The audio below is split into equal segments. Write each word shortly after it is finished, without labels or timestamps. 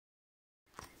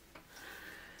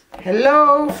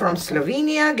Hello from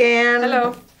Slovenia again.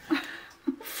 Hello.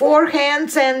 4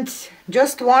 hands and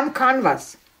just 1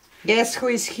 canvas. Guess who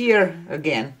is here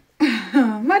again?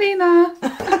 Marina.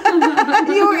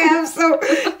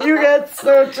 You got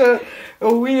such a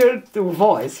weird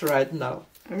voice right now.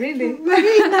 Really?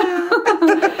 Marina.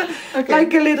 Okay.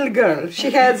 Like a little girl.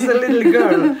 She has a little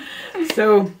girl.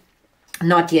 So,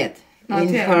 not yet. Not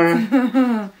in yet.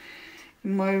 her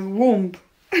In my womb.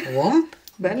 womb?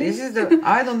 Belly? This is the,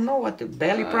 I don't know what the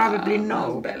belly, probably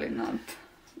no. Belly not.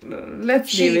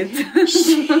 Let's leave it.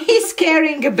 She's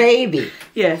carrying a baby.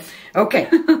 Yes. Okay.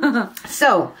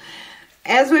 So,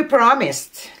 as we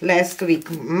promised last week,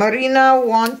 Marina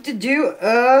wanted to do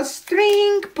a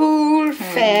string pull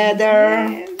feather.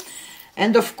 Yes.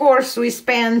 And of course, we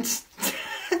spent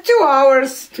 2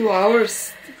 hours 2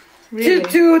 hours. Really?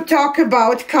 to talk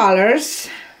about colors.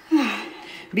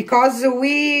 Because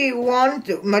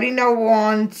Marina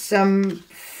wants some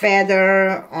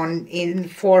feather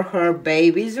for her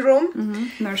baby's room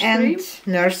Nursery. and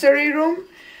nursery room.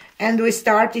 And we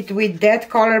started with that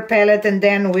color palette, and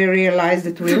then we realized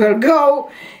that we will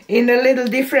go in a little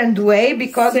different way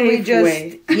because Safe we just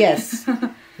way. Yes,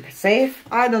 safe.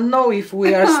 I don't know if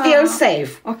we are still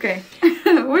safe. Okay.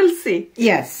 We'll see.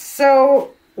 Yes, so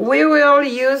we will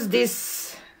use this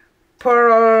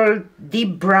pearl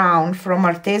deep brown from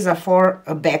Arteza for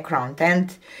a background,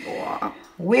 and Wow.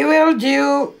 we will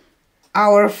do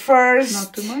our first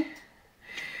Not too much.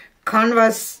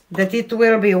 canvas, that it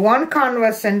will be 1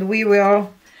 canvas, and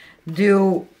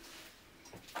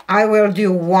I will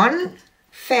do 1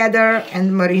 feather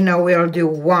and Marina will do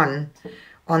 1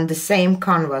 on the same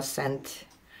canvas, and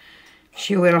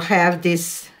she will have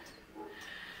this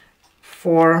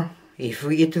for if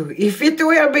it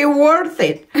will be worth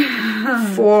it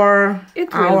for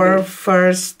It will our be.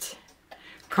 first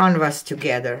canvas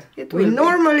together. It We will be.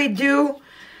 normally do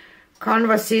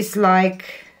canvases like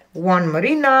 1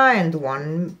 Marina and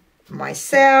 1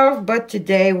 myself, but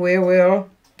today we will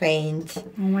paint.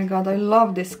 Oh my god, I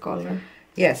love this color.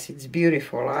 Yes, it's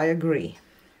beautiful, I agree.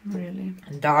 Really.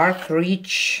 Dark,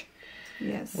 rich,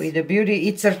 Yes. with the beauty.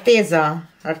 It's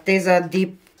Arteza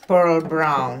deep pearl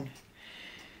brown.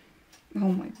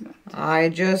 Oh my god. I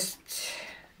just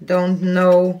don't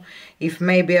know if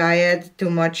maybe I add too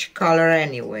much color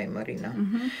anyway, Marina.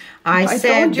 I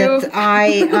said told you. that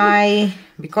I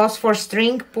because for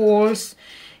string pulls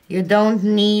you don't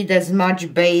need as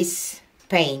much base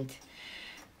paint.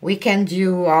 We can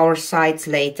do our sides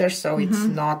later, so it's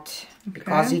not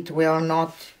because it will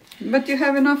not. But you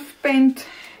have enough paint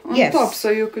on Yes. top, so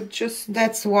you could just...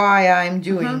 That's why I'm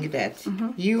doing that.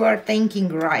 You are thinking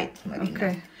right, Marina.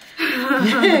 Okay.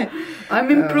 I'm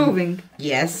improving.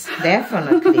 Yes,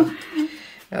 definitely.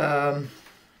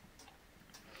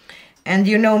 And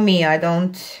you know me, I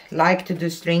don't like to do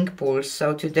string pulls,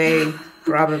 so today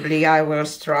probably I will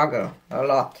struggle a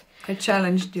lot. I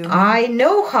challenged you. I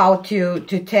know how to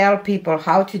tell people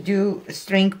how to do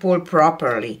string pull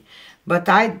properly, but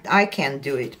I can't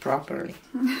do it properly.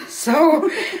 So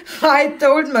I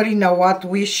told Marina what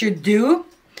we should do,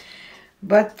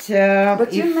 but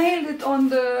But you nailed it on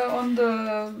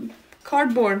the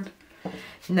cardboard.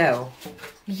 no.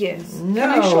 Yes. No. Can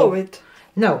I show it?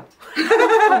 No.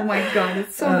 Oh my god,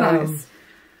 it's so nice.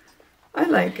 I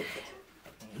like it.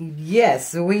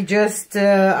 Yes,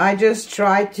 I just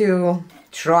tried to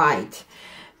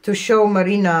show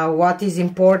Marina what is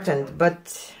important,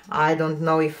 but I don't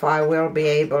know if I will be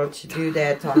able to do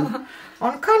that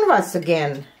on canvas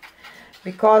again,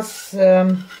 because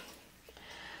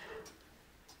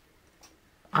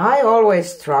I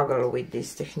always struggle with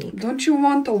this technique. Don't you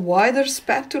want a wider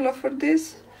spatula for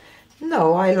this?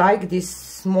 No, I like these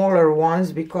smaller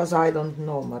ones because I don't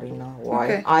know, Marina, why.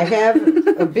 Okay. I have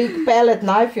a big palette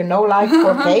knife, you know, like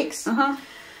for cakes.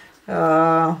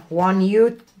 One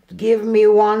you give me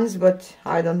once, but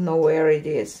I don't know where it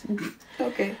is.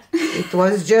 Okay. It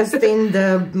was just in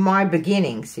my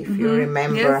beginnings, if you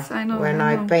remember, Yes, I know, when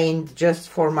I I know. paint just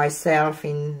for myself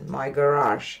in my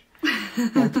garage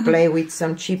and play with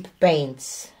some cheap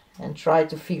paints and try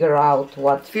to figure out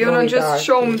what Fiona fluid just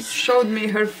art is. showed me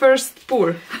her first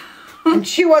pour. And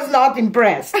she was not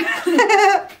impressed.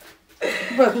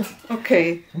 But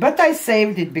okay. But I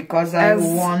saved it because I As-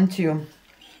 want to.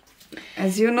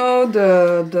 As you know,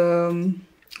 the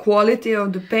quality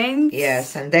of the paint.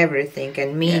 Yes, and everything,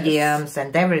 and mediums,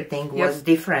 and everything was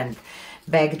different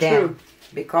back then. True.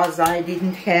 Because I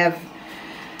didn't have...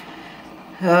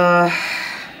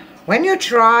 when you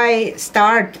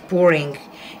start pouring,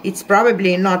 it's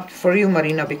probably not for you,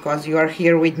 Marina, because you are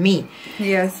here with me.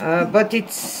 Yes. But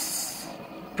it's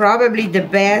probably the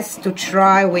best to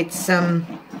try with some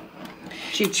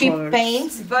cheap colors.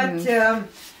 paints, but Yes.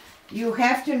 you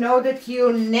have to know that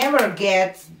you never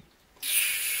get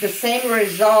the same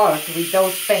result with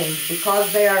those paints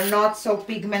because they are not so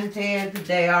pigmented.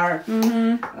 They are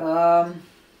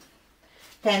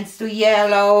tends to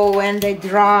yellow when they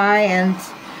dry, and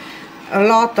a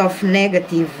lot of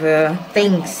negative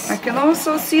things. I can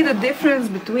also see the difference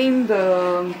between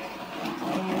the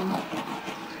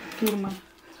turma.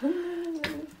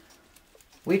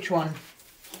 Which one?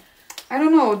 I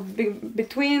don't know,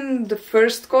 between the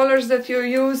first colors that you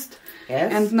used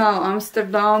Yes. and now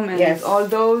Amsterdam and Yes. all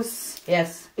those.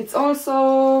 Yes. It's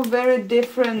also very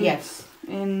different. Yes.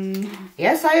 In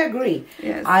Yes, I agree.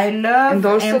 yes. I love And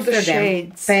also the Amsterdam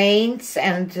shades. paints,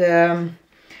 and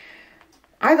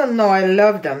I don't know, I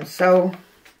love them. So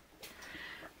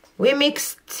we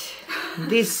mixed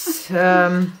this.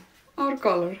 Our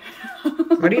color.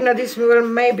 Marina, this will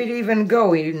maybe even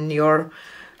go in your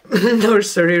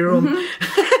nursery room.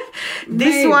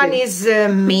 This Maybe. one is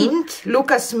mint,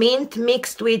 Lukas mint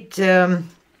mixed with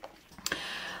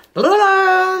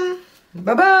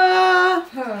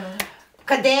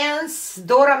Cadence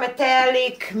Dora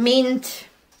metallic mint,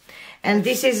 and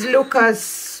this is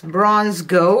Lukas bronze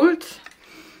gold,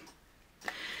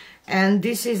 and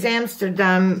this is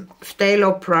Amsterdam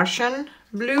phthalo Prussian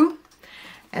blue,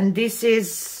 and this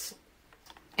is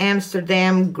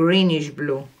Amsterdam greenish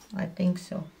blue, I think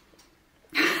so.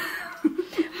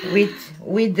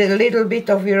 with a little bit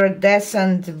of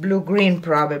iridescent blue-green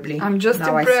probably. I'm just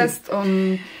Now I see. impressed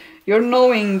on your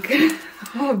knowing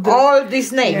of the All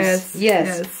these names. Yes, Yes.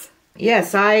 yes.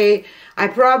 Yes, I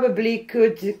probably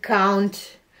could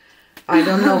count, I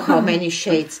don't know how many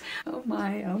shades. Oh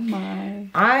my, oh my.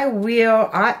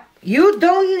 You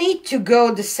don't need to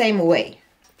go the same way,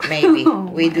 maybe,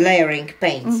 with layering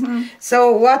paints.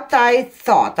 So what I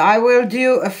thought, I will do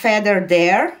a feather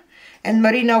there, and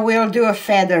Marina will do a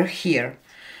feather here.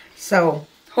 So,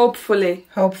 Hopefully.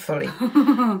 hopefully,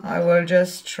 I will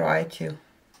just try to.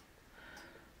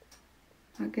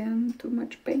 Again, too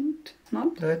much paint?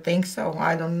 Not? Do you think so?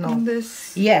 I don't know. On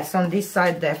this Yes, on this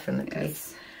side definitely.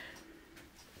 yes.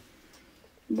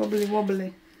 Wobbly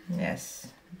wobbly. Yes,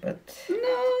 but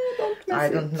No, don't mess I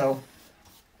it. don't know.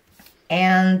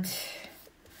 And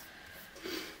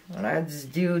let's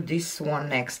do this one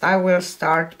next. I will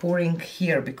start pouring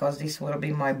here because this will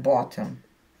be my bottom.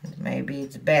 And maybe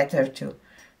it's better to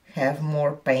have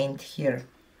more paint here,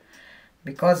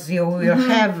 because you will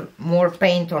have more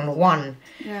paint on one.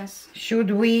 Yes.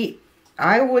 Should we?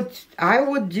 I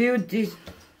would do this.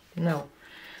 No.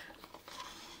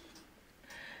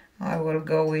 I will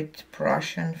go with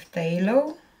Prussian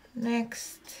phthalo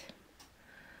next.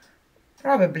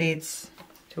 Probably it's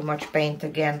too much paint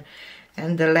again.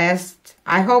 And the last,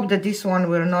 I hope that this one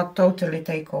will not totally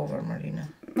take over, Marina.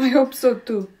 I hope so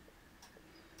too.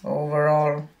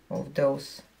 Overall of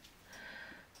those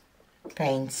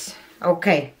paints.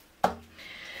 Okay.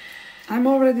 I'm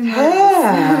already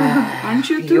nervous. Aren't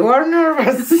you too? You are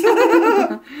nervous.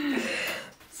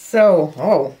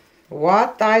 So,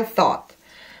 what I thought,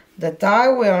 that I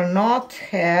will not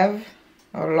have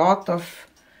a lot of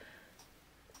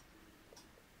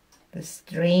the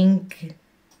string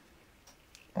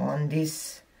on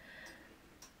this.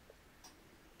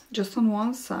 Just on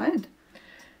one side?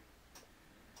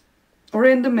 Or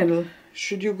in the middle?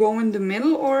 Should you go in the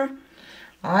middle or?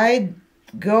 I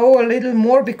go a little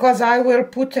more because I will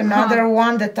put another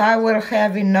one that I will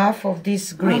have enough of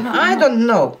this green. I don't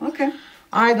know. Okay.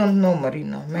 I don't know,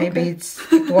 Marina. Maybe it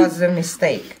was a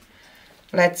mistake.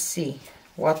 Let's see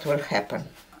what will happen.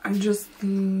 I just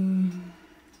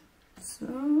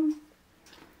so.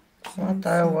 But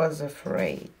I was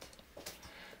afraid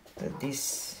that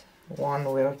this one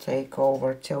will take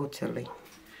over totally.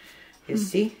 You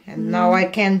see? And now I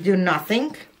can't do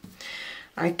nothing.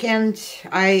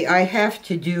 I have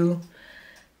to do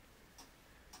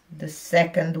the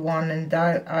second one, and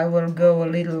I will go a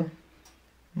little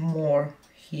more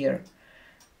here.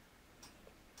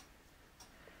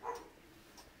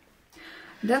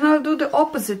 Then I'll do the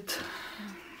opposite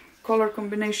color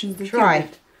combinations. that you Try.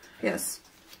 did. Yes,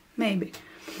 maybe.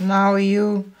 Now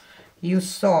you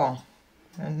saw,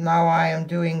 and now I am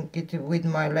doing it with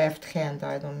my left hand.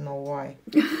 I don't know why.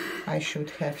 I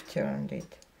should have turned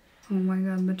it. Oh my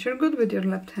god, but you're good with your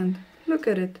left hand. Look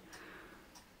at it.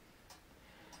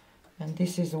 And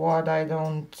this is what I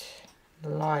don't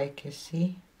like, you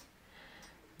see?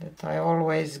 That I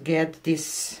always get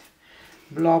this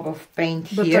blob of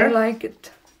paint But here. I like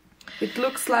it. It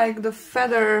looks like the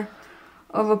feather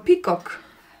of a peacock.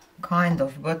 Kind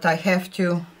of, but I have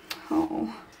to...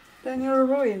 Oh, then you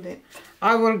ruined it.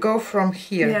 I will go from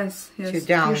here Yes, yes, to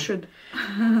down. you should.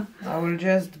 I will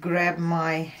just grab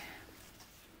my...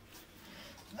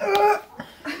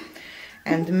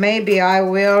 and maybe I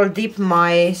will dip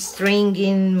my string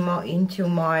into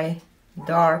my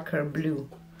darker blue.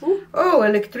 Ooh. Oh,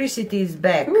 electricity is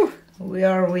back. Ooh. We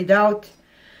are without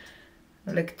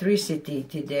electricity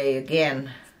today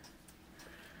again.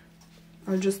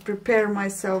 I'll just prepare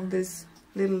myself this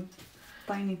little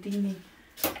tiny teeny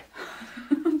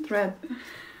thread.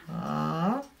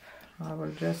 I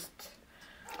will just...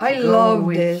 I go love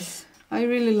with- this. I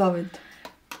really love it.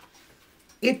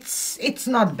 It's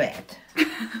not bad.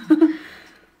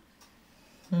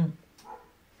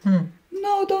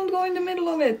 No, don't go in the middle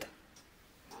of it.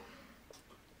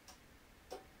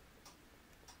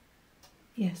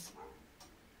 Yes.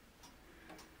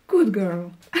 Good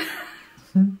girl.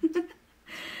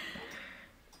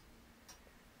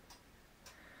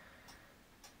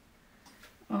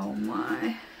 Oh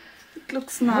my. It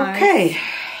looks nice. Okay,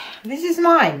 this is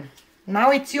mine.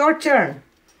 Now it's your turn.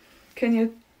 Can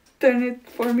you turn it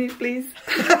for me, please?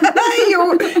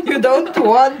 you don't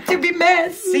want to be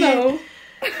messy. No.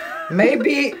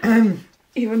 Maybe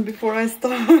Even before I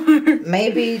start.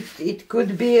 maybe it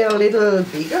could be a little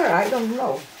bigger. I don't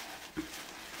know.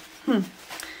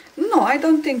 No, I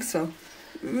don't think so.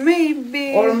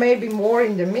 Maybe. Or maybe more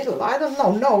in the middle. I don't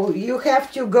know. No, you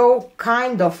have to go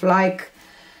kind of like,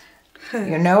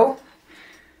 you know,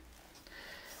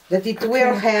 that it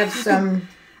will have some...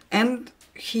 And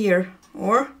here,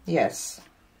 or Yes,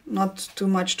 not too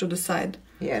much to the side.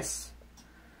 yes.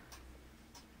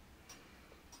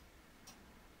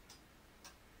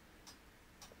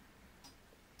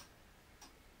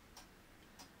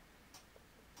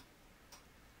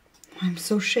 I'm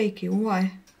so shaky.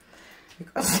 Why?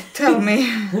 Because, Tell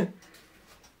me.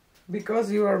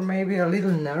 because you are maybe a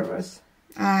little nervous.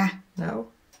 Ah, No?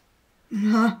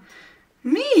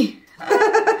 me?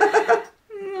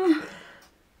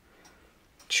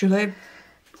 Should I?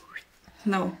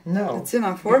 No. No. It's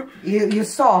enough, or? You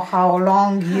saw how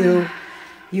long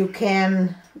you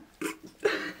can...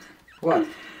 What?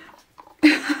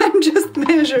 I'm just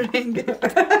measuring it.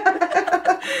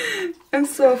 I'm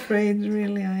so afraid,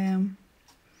 really, I am.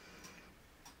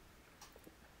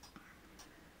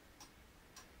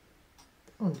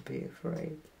 Don't be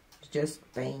afraid. It's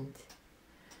just paint.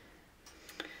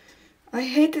 I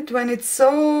hate it when it's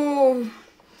so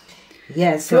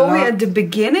Yes, a flowy lot. at the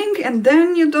beginning and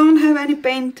then you don't have any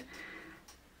paint.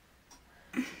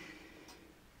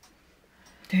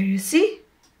 There, you see?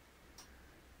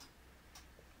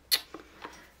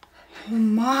 Oh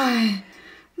my.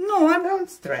 No, I don't. Don't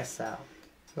stress out.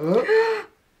 Oh.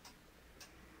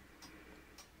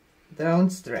 Don't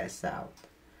stress out.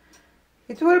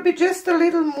 It will be just a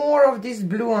little more of this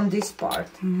blue on this part.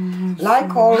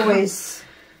 Like always,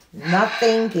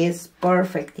 nothing is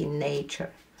perfect in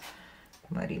nature,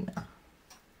 Marina.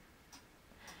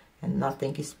 And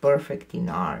nothing is perfect in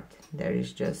art.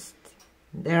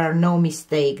 There are no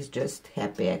mistakes, just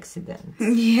happy accidents.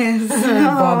 Yes.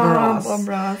 Bob Ross. Bob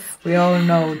Ross. We all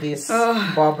know this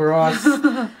Bob Ross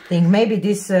thing. Maybe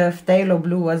this phthalo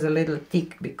blue was a little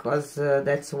thick because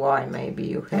that's why maybe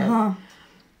you had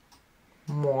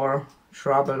more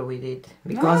trouble with it.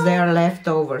 Because they are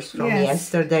leftovers from Yes.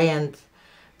 yesterday and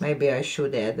maybe I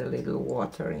should add a little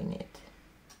water in it.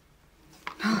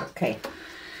 Okay.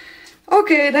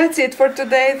 Okay, that's it for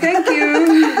today. Thank you.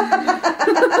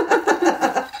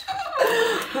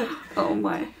 Oh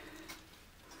my.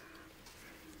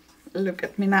 Look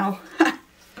at me now.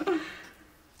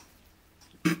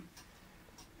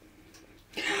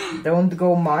 Don't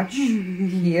go much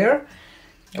here.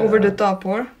 Over the top,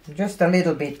 or? Just a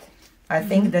little bit. I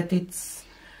think that it's...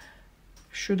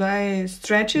 Should I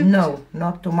stretch it? No,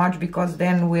 not too much because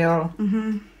then we'll...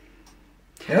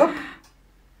 Yep.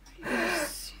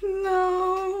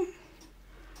 No.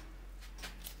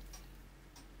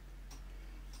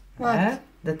 What?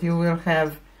 That you will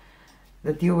have,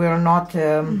 that you will not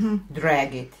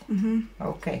drag it.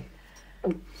 Okay.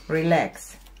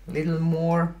 Relax. Little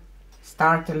more.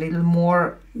 Start a little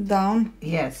more. Down.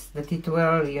 Yes, that it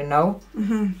will, you know.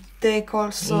 Take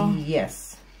also.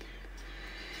 Yes.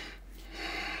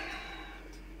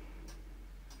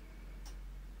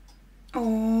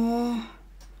 Oh.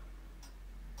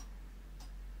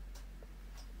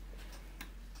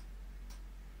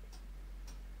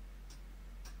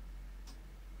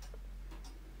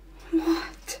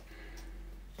 What?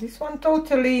 This one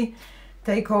totally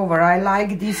take over. I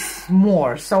like this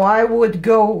more. So I would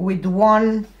go with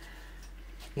one,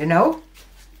 you know,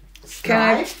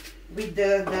 stripe with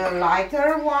the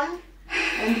lighter one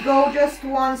and go just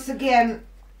once again.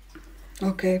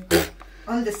 Okay.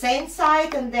 on the same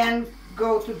side and then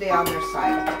go to the other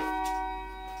side.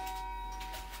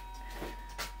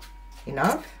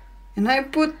 Enough? And I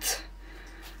put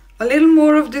a little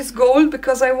more of this gold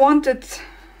because I wanted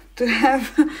to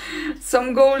have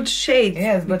some gold shade.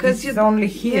 Yes, but because it's only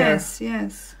here. Yes,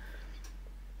 yes.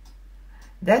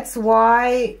 That's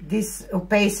why this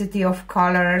opacity of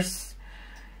colors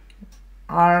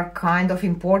are kind of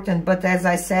important. But as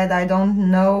I said, I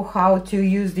don't know how to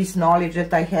use this knowledge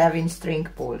that I have in string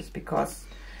pulls because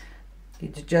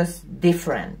it's just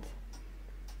different.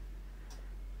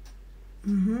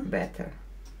 Better.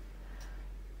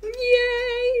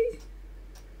 Yay!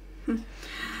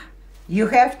 You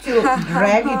have to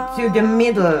drag it to the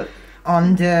middle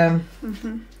on the...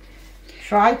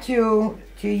 Try to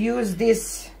use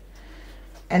this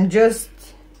and just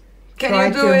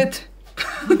Can you do it?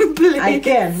 Please. I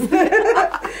can.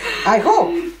 I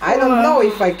hope. I don't know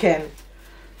if I can.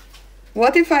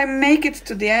 What if I make it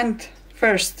to the end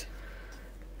first?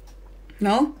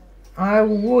 No? I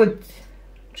would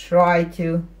try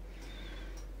to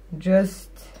just...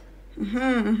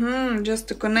 just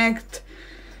to connect.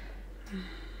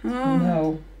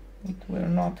 No, it will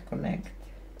not connect.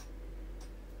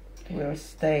 It will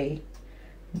stay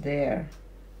there.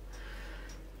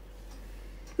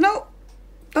 No,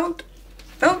 don't.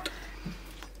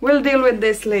 We'll deal with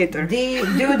this later.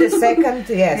 Do the second,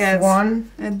 yes, one.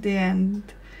 At the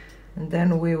end. And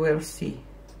then we will see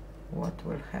what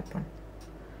will happen.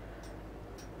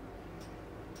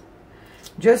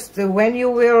 Just when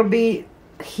you will be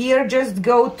here, just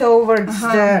go towards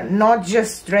the, not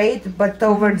just straight, but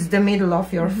towards the middle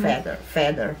of your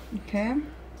feather. Okay.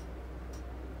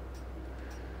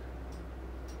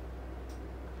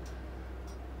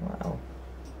 Wow.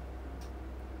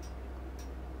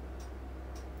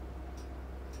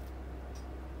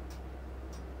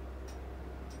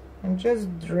 And just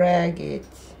drag it.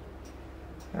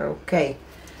 Okay.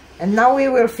 And now we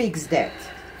will fix that.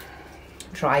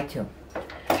 Try to.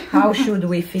 How should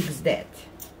we fix that?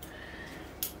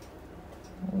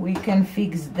 We can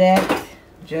fix that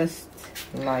just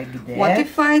like that. What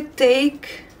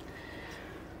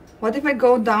if I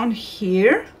go down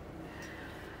here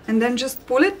and then just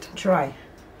pull it? Try.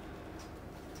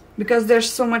 Because there's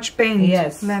so much paint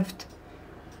left.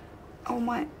 Oh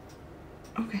my.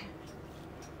 Okay.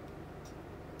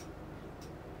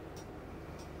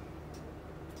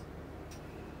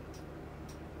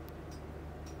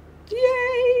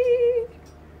 Yay!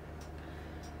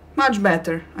 Much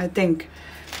better, I think.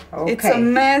 Okay. It's a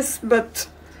mess, but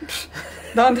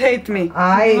don't hate me.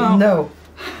 I know.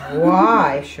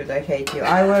 Why should I hate you?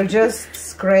 I will just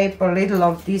scrape a little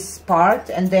of this part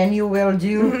and then you will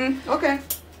do... Okay.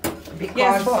 Because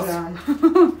yes, boss.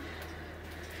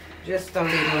 Just a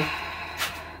little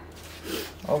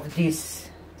of this.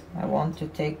 I want to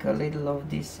take a little of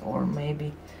this, or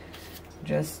maybe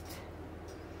just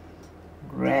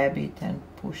grab it and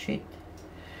push it.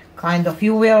 Kind of.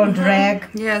 You will drag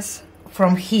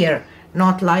from here,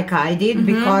 not like I did,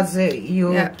 because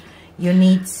you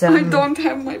need some... I don't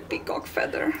have my peacock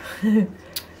feather.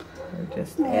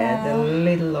 Just add a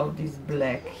little of this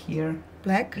black here.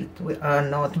 Black? It will,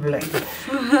 not black,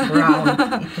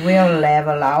 brown. It will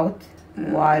level out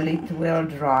while it will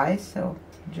dry, so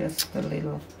just a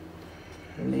little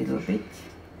bit.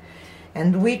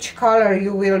 And which color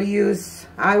you will use?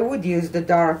 I would use the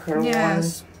darker one.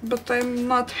 Yes, but I'm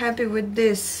not happy with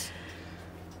this.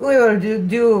 We will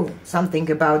do something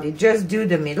about it. Just do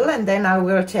the middle and then I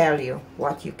will tell you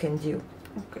what you can do.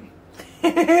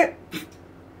 Okay.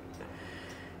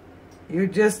 You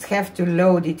just have to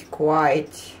load it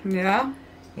quite. Yeah?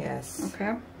 Yes.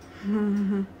 Okay.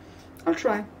 I'll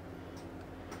try.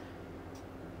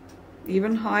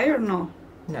 Even higher? No.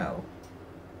 No.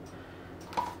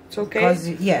 It's okay? Because,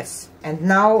 yes. And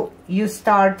now you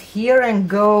start here and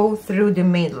go through the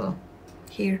middle.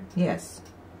 Here? Yes.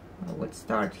 I would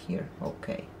start here.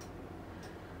 Okay.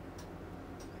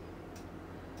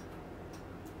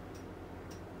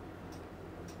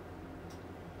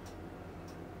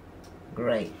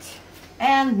 Great.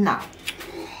 And now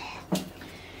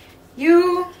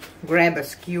you grab a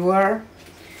skewer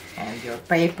and your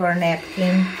paper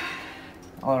napkin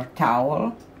or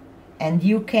towel, and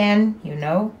you can, you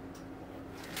know,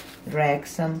 drag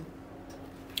some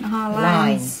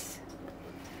lines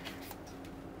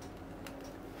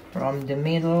from the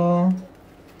middle.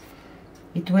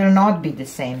 It will not be the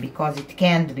same because it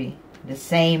can't be the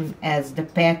same as the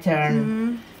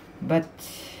pattern, but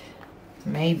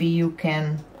maybe you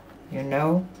can, you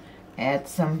know, add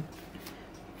some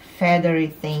feathery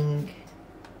thing.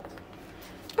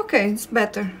 Okay, it's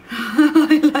better.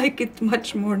 I like it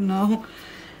much more now.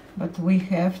 But we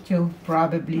have to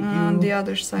probably do... On the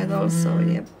other side also,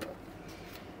 yep.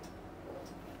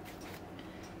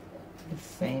 The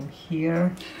same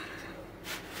here.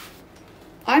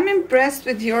 I'm impressed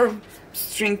with your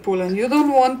string pull and you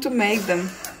don't want to make them.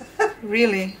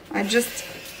 Really, I just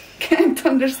can't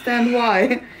understand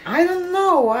why. I don't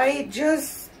know, I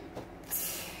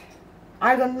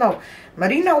don't know.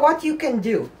 Marina, what you can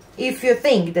do if you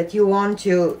think that you want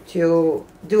to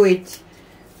do it.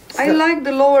 I like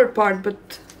the lower part,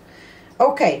 but...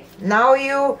 Okay, now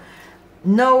you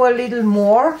know a little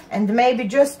more and maybe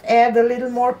just add a little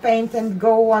more paint and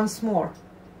go once more,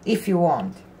 if you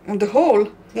want. On the whole?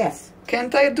 Yes.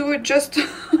 Can't I do it just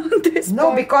on this No,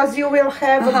 part? because you will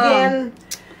have again...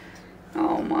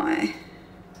 Oh my.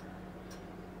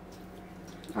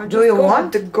 Do you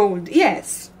want the gold?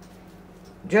 Yes.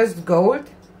 Just gold?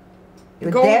 You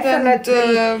Gold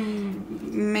definitely... and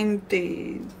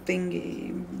minty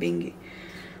thingy bingy.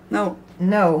 No.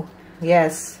 No,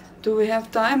 yes. Do we have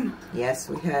time? Yes,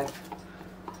 we have.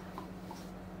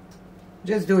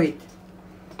 Just do it.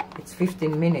 It's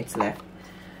 15 minutes left.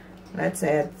 Let's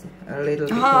add a little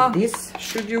bit of this.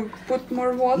 Should you put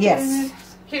more water Yes. in it?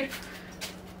 Here.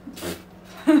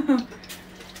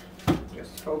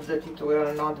 Just hope that it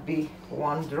will not be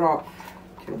one drop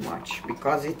too much,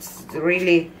 because it's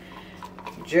really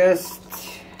just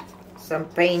some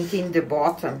paint in the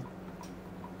bottom.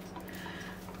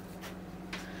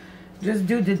 Just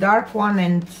do the dark one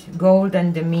and gold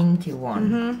and the minty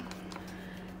one.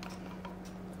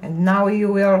 And now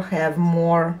you will have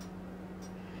more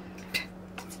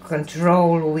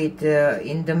control with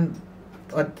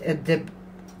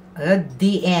at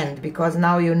the end, because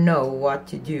now you know what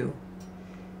to do.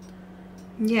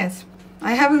 Yes.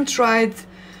 I haven't tried,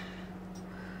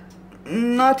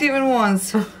 not even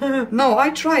once. No,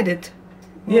 I tried it.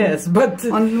 Yes, but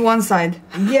On one side.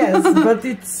 yes, but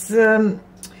it's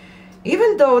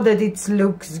even though that it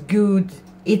looks good,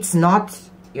 it's not,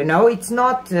 you know, it's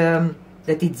not that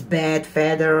it's bad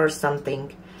feather or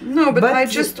something. No, but I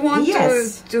just want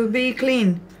to be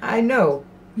clean. I know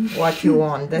what you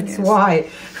want, that's Yes. why.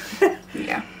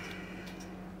 Yeah.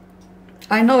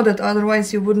 I know that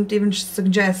otherwise you wouldn't even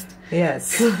suggest.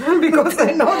 Yes, because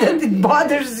I know that it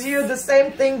bothers you, the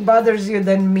same thing bothers you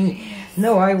than me.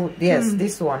 No, I would, yes,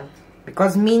 this one.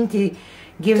 Because minty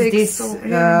gives this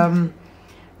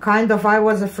kind of, I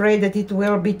was afraid that it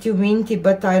will be too minty,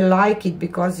 but I like it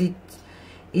because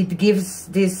it gives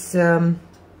this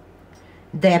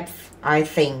depth, I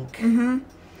think.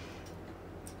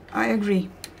 I agree.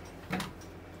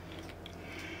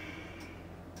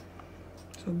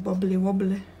 So bubbly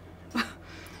wobbly.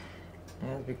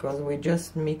 Yes, because we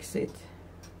just mix it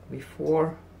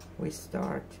before we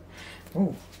start.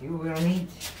 Oh, you will need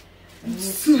a new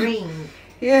string.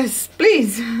 Yes,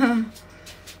 please.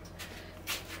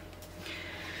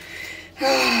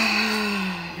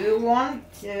 Do you want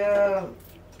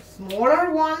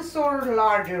smaller ones or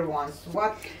larger ones?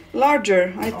 What?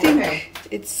 Larger. I think Okay.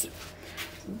 it's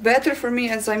better for me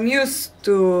as I'm used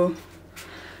to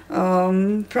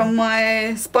from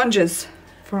my sponges.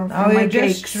 From Now my you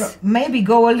cakes. just maybe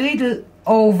go a little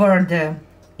over the,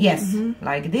 yes,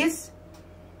 like this.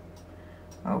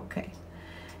 Okay.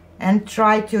 And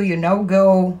try to, you know,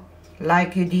 go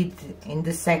like you did in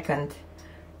the second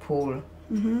pull.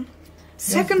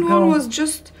 Second one was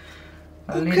just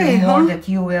a okay, little more huh? that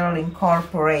you will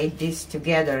incorporate this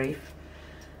together. If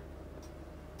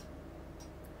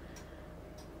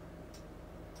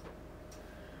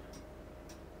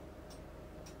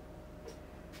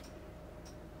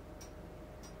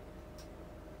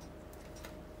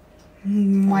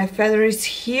my feather is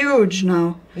huge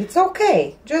now. it's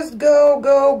okay, just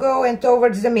go and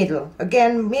towards the middle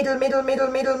again.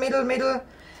 Middle,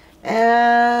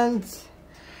 and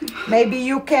maybe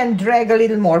you can drag a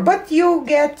little more, but you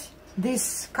get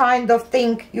this kind of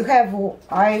thing. You have,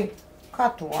 I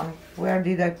cut one. Where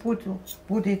did I put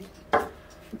it?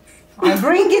 I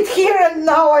bring it here and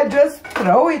now I just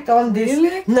throw it on this.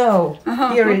 Really? No,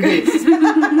 here it is.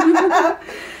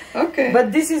 Okay.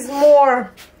 But this is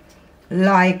more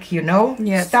like, you know,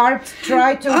 Yes.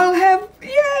 try to I'll have,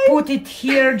 yay! put it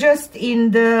here just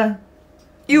in the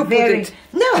You put very, it.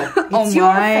 no, Oh it's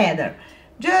your my. feather,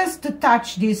 just to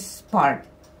touch this part.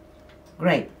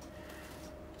 Great.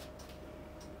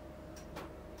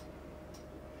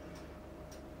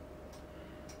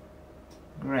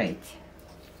 Great.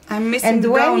 I'm missing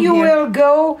And when down you here. will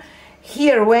go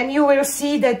here, when you will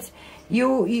see that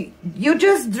you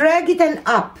just drag it and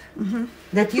up,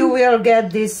 that you will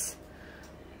get this.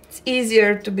 It's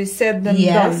easier to be said than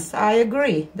Yes, I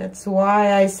agree. That's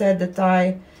why I said that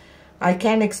I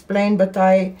can explain, but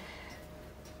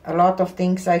a lot of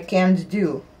things I can't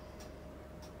do.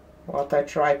 What I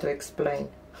try to explain.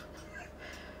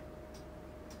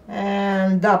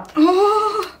 And up.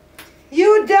 Oh,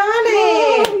 You done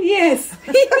it! oh yes.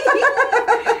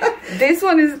 This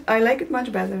one is, I like it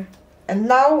much better. And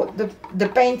now the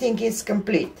painting is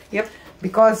complete. Yep.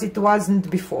 Because it wasn't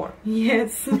before.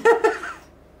 Yes.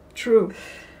 True.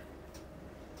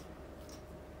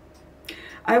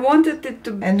 I wanted it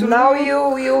to... And now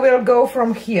you will go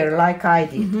from here like I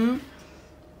did. Mm-hmm.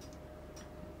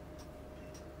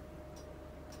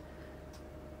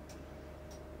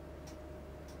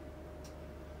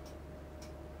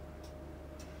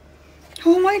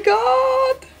 Oh my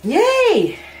god!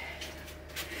 Yay!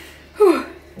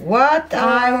 What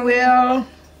I will...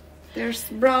 There's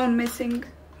brown missing.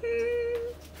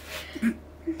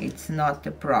 It's not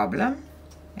a problem.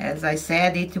 As I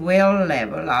said, it will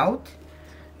level out.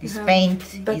 This paint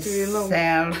is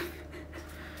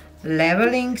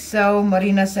self-leveling, so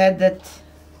Marina said that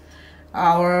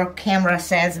our camera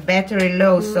says battery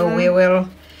low, so we will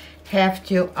have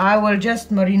to... I will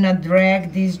just, Marina,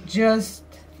 drag this just...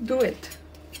 Do it.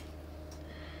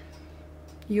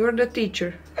 You're the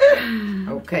teacher.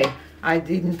 Okay,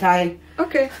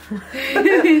 Okay.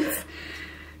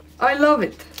 I love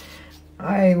it.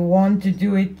 I want to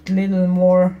do it a little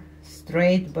more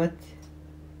straight, but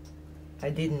I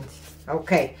didn't.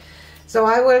 Okay, so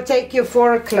I will take you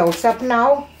for a close-up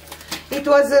now. It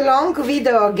was a long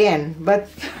video again, but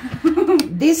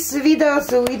these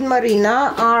videos with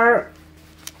Marina are,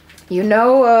 you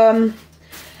know,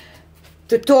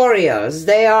 tutorials.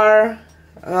 They are,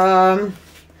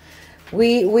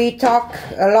 we talk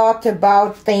a lot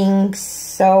about things,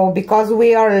 so because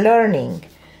we are learning.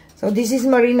 So this is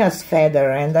Marina's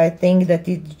feather, and I think that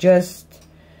it's just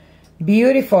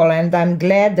beautiful, and I'm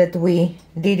glad that we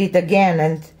did it again,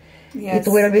 and yes.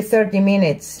 It will be 30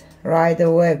 minutes right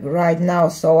away, right now,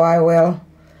 so I will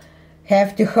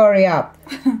have to hurry up.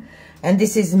 And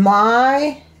this is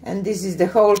and this is the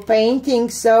whole painting,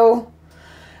 so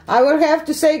I will have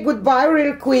to say goodbye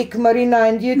real quick, Marina,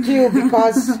 and you too,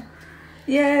 because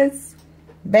yes,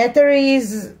 battery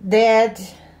is dead.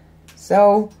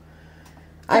 So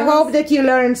I hope that you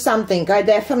learned something. I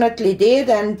definitely did,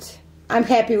 and I'm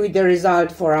happy with the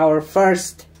result for our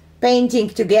first painting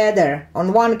together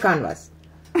on one canvas.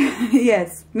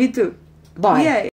 Yes, me too. Bye. Yay.